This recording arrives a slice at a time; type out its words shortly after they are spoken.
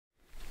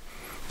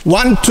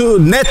1, 2,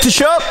 net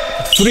shot,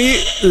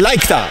 3,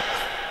 like that.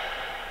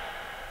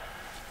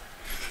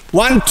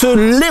 1, 2,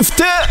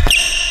 lift it,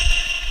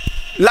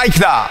 like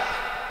that.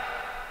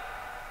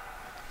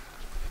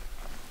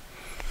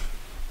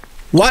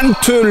 1,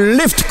 2,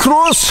 lift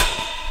cross,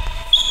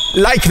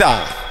 like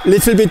that.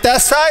 Little bit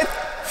that side,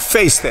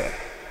 face there.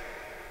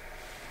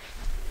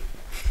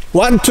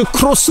 1, 2,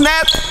 cross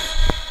net,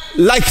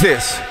 like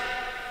this.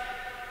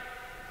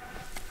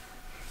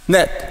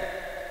 Net.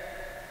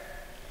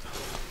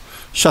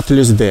 Shuttle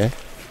is there.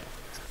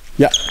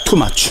 Yeah, too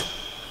much.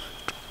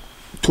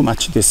 Too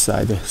much this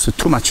side, so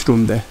too much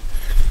room there.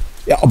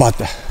 Yeah, about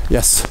that,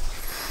 yes.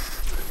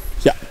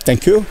 Yeah,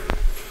 thank you.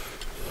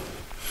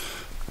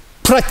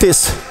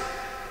 Practice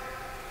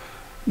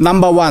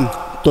number 1,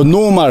 the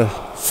normal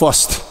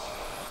first.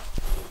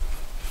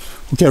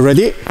 Okay,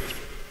 ready?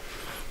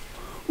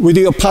 With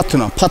your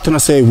partner. Partner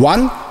say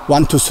 1,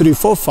 1, 2, 3,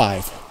 4,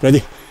 5.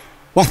 Ready?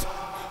 1,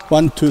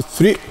 1, 2,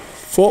 3,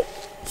 4,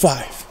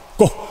 5.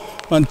 Go.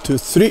 1, 2,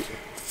 3,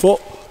 4,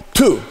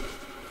 2,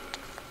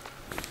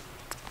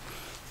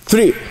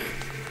 3,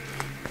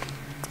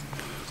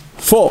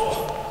 4,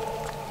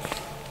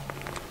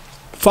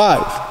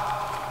 5,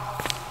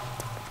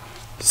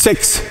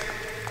 6,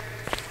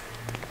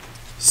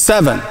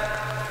 7,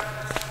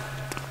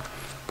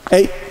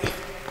 8,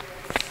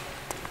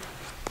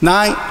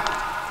 9,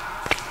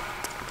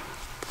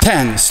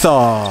 10.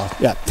 Stop.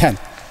 Yeah, 10.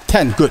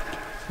 10. Good.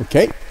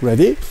 Okay,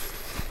 ready?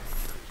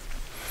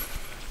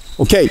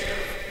 Okay.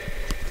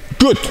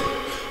 Good.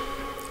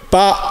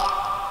 But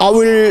I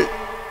will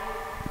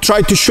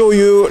try to show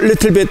you a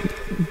little bit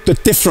the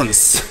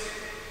difference.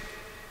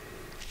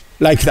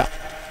 Like that.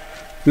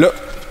 Look,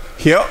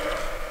 here.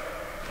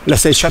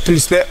 Let's say shuttle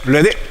is there.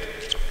 Ready?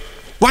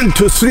 1,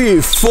 2,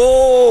 3,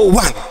 4,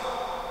 1.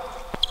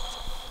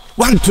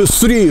 1, 2,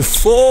 3,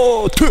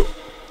 4, 2.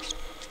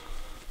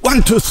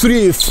 1, 2,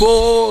 3,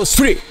 4,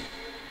 3.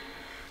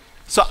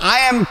 So I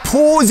am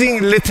pausing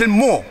a little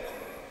more.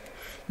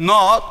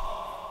 Not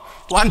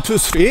 1, 2,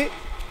 3.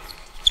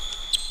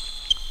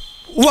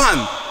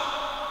 1.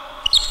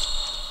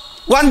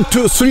 1,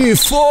 2, 3,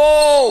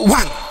 4,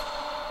 1.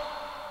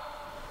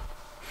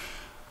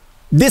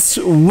 This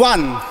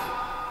 1.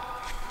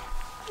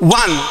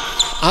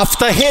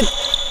 After hit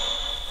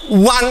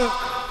 1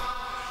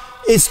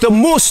 is the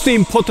most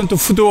important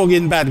footwork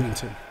in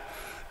badminton.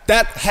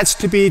 That has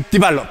to be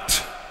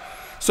developed.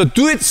 So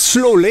do it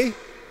slowly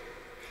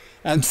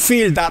and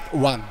feel that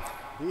 1.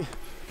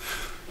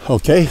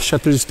 Okay,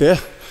 shuttle is there.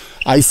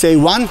 I say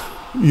 1,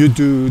 you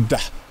do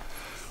that.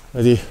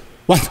 Ready?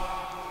 1,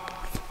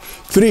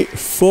 3,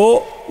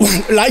 4,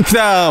 1. Like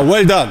that.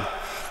 Well done.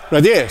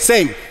 Ready?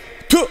 Same.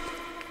 2.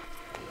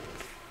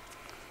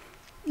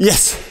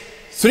 Yes.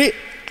 3.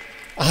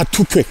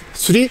 Too quick.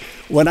 3.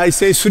 When I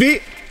say 3,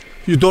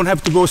 you don't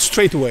have to go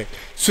straight away.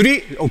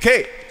 3.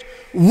 Okay.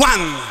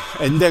 1.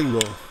 And then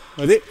go.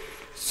 Ready?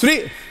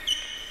 3.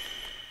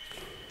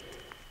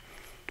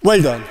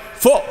 Well done.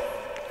 4.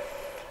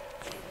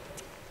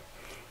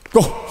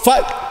 Go.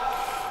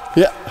 5.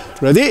 Yeah.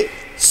 Ready?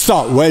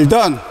 Stop. Well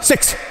done.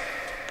 6.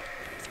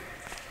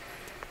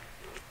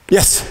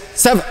 Yes.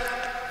 7.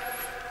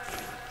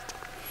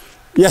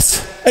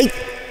 Yes. 8.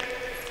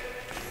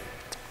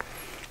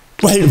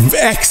 Well,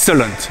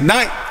 excellent.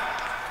 9.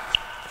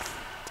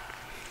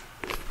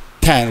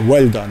 10.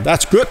 Well done.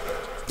 That's good.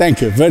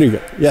 Thank you. Very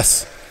good.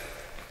 Yes.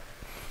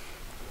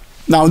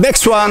 Now,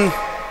 next one,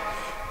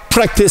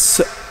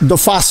 practice the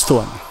fast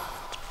one.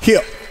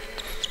 Here.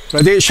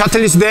 Ready?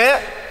 Shuttle is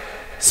there.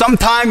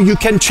 Sometime you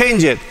can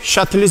change it.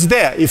 Shuttle is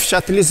there. If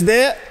shuttle is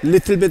there,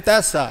 little bit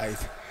that side.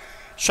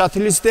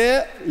 Shuttle is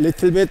there,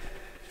 little bit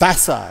that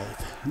side.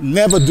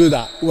 Never do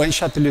that when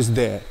shuttle is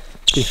there.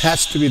 It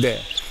has to be there.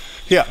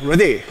 Here,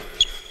 ready?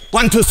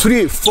 1, 2,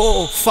 3,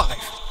 4, 5.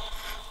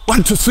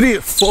 1, 2, 3,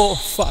 4,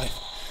 5.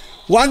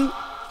 1,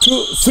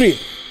 2, 3.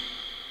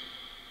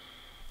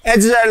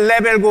 As the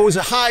level goes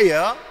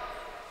higher,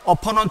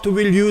 opponent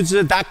will use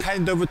that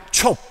kind of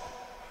chop,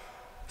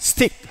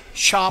 stick,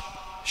 sharp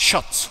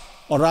shots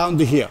around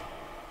here.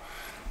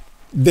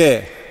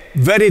 There,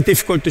 very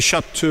difficult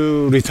shot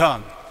to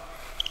return.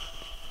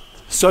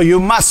 So you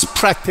must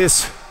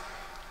practice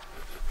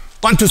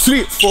 1, 2,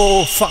 3,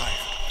 4, 5.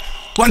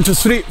 1, 2,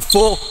 3,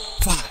 4,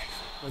 5.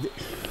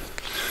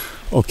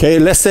 Okay,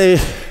 let's say,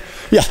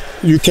 yeah,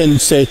 you can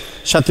say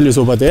shuttle is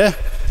over there,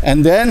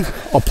 and then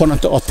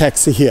opponent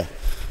attacks here.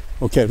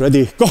 Okay,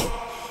 ready, go.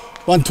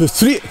 1, 2,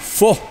 3,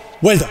 4,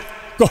 well done.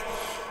 Go.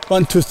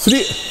 1, 2,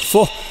 3,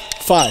 4,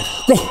 5.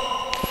 Go.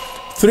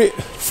 3,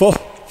 4,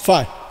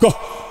 5. Go.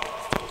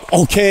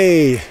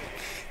 Okay,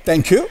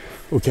 thank you.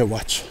 Okay,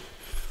 watch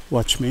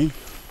me.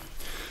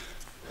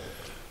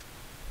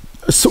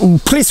 So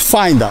please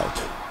find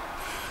out.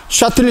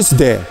 Shuttle is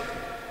there.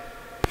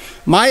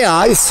 My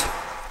eyes,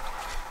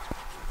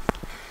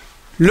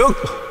 look,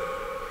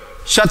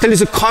 shuttle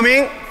is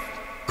coming.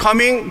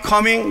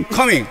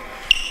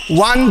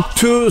 1,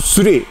 2,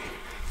 3.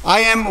 I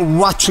am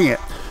watching it.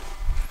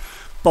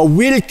 But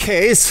will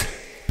case,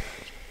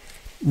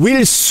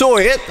 will saw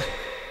it,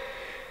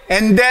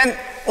 and then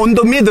on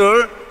the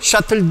middle,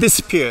 shuttle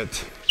disappeared.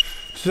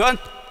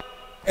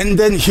 And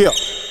then here.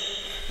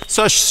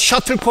 So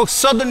shuttlecock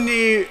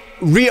suddenly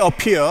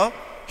reappear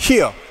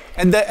here.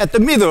 And then at the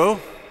middle,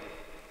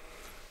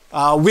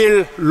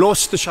 we'll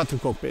lose the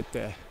shuttlecock bit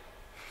there.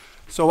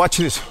 So watch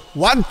this.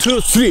 1,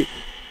 2, 3.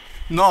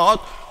 Not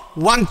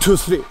 1, 2,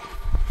 3.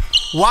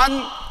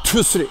 1,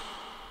 2, 3.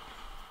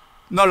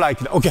 Not like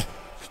that. Okay.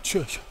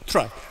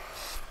 Try.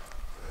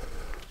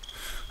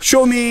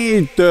 Show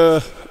me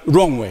the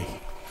wrong way.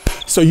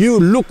 So you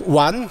look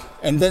one,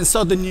 and then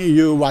suddenly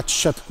you watch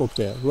shuttlecock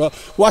there.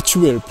 Watch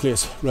wheel,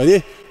 please.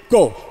 Ready?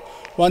 Go.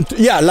 1, 2.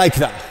 Yeah, like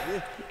that.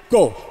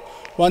 Go.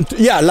 1, 2.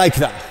 Yeah, like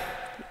that.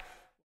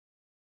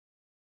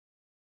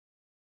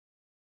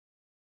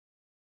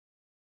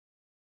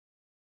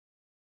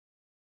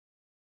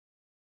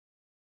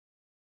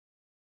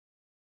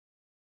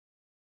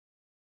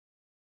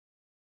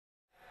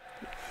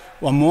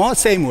 One more,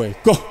 same way.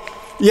 Go.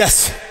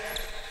 Yes.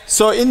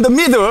 So in the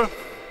middle,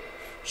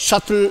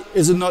 shuttle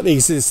is not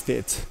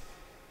existed.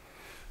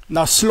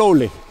 Now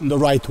slowly, in the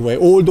right way,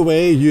 all the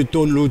way, you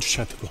don't lose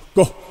shuttle.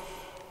 Go.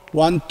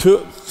 1, 2,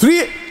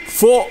 3,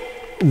 4,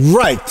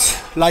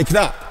 right, like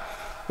that.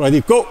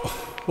 Ready, go.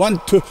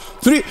 1, 2,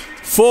 3,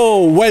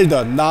 4, well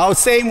done. Now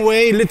same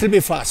way, little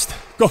bit fast.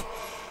 Go.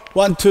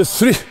 1, 2,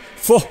 3,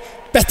 4,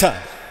 better.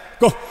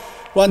 Go.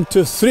 1,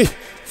 2, 3,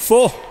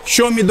 4,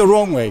 show me the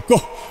wrong way. Go.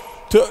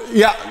 2,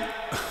 yeah,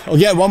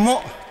 again, one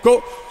more.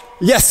 Go.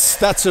 Yes,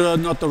 that's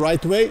not the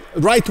right way.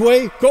 Right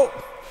way, go.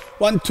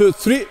 1, 2,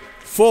 3,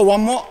 4,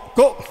 one more,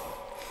 go.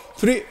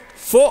 3,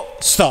 4,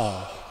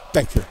 stop.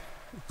 Thank you.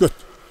 Good.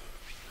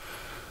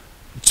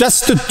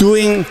 Just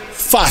doing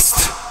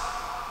fast.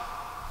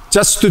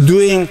 Just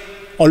doing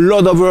a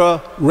lot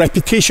of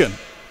repetition.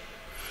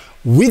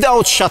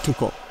 Without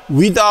shuttlecock,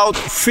 without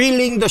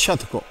feeling the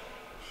shuttlecock,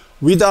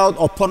 without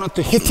opponent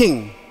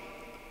hitting.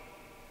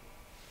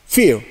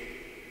 Feel.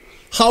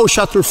 How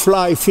shuttle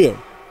fly feel.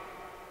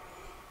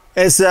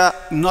 Is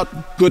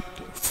not good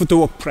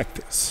footwork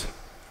practice.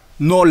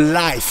 No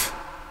life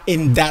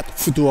in that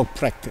footwork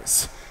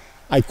practice.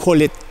 I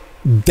call it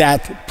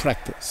dead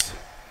practice.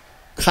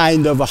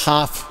 Kind of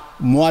half,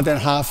 more than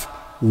half,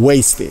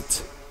 wasted.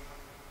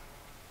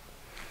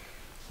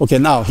 Okay,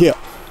 now here.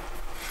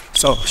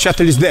 So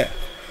shuttle is there.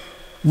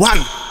 1.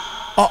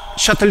 Oh,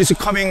 shuttle is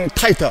coming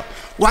tighter.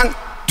 1,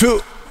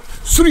 2,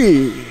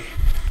 3.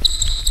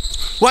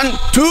 1,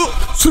 2,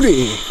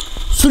 3.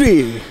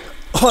 3.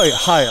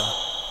 Higher.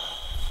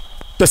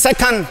 The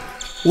second,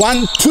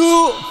 1,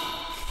 2,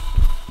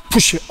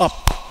 push it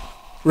up,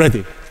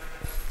 ready.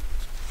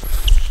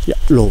 Yeah,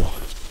 lower,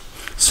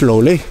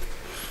 slowly,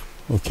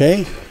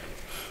 okay.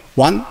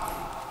 1,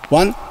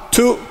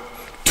 2,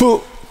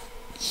 2,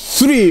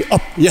 3,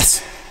 up,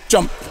 yes,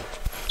 jump.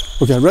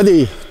 Okay,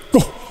 ready,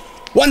 go.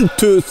 1,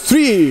 2,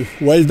 3,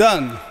 well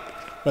done.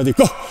 Ready,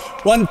 go.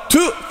 1,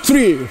 2,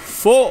 3,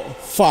 4,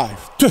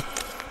 5, 2,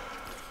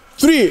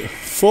 3,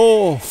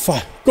 4,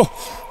 5, go.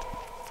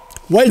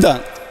 Well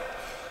done.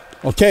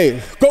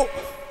 Okay, go.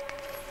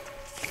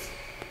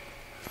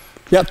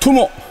 Yeah, 2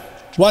 more.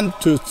 1,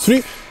 2,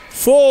 3,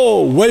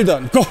 4. Well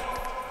done. Go.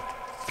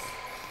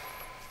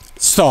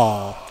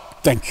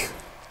 Stop. Thank you.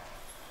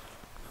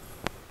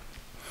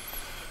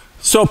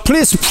 So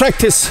please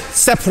practice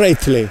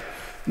separately.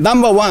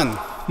 Number 1,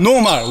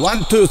 normal.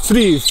 1, 2,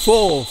 3,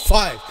 4,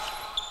 5.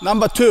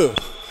 Number 2,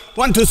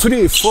 1, 2,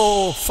 3,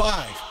 4,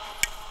 5.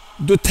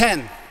 Do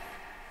 10.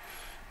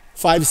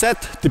 5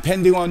 sets,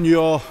 depending on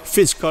your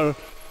physical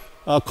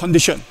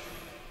condition.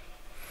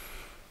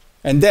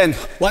 And then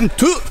 1,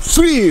 2,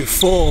 3,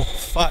 4,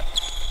 5.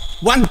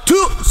 1,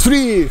 2,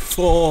 3,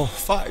 4,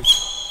 5.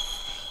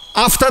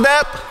 After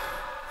that,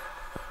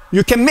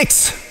 you can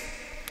mix.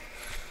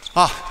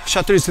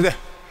 Shuttle is there.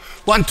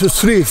 1, 2,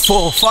 3,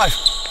 4, 5.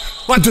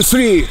 1, 2,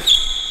 3.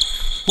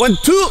 1,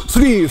 2,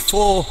 3,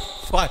 4,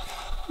 5.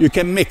 You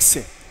can mix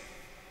it.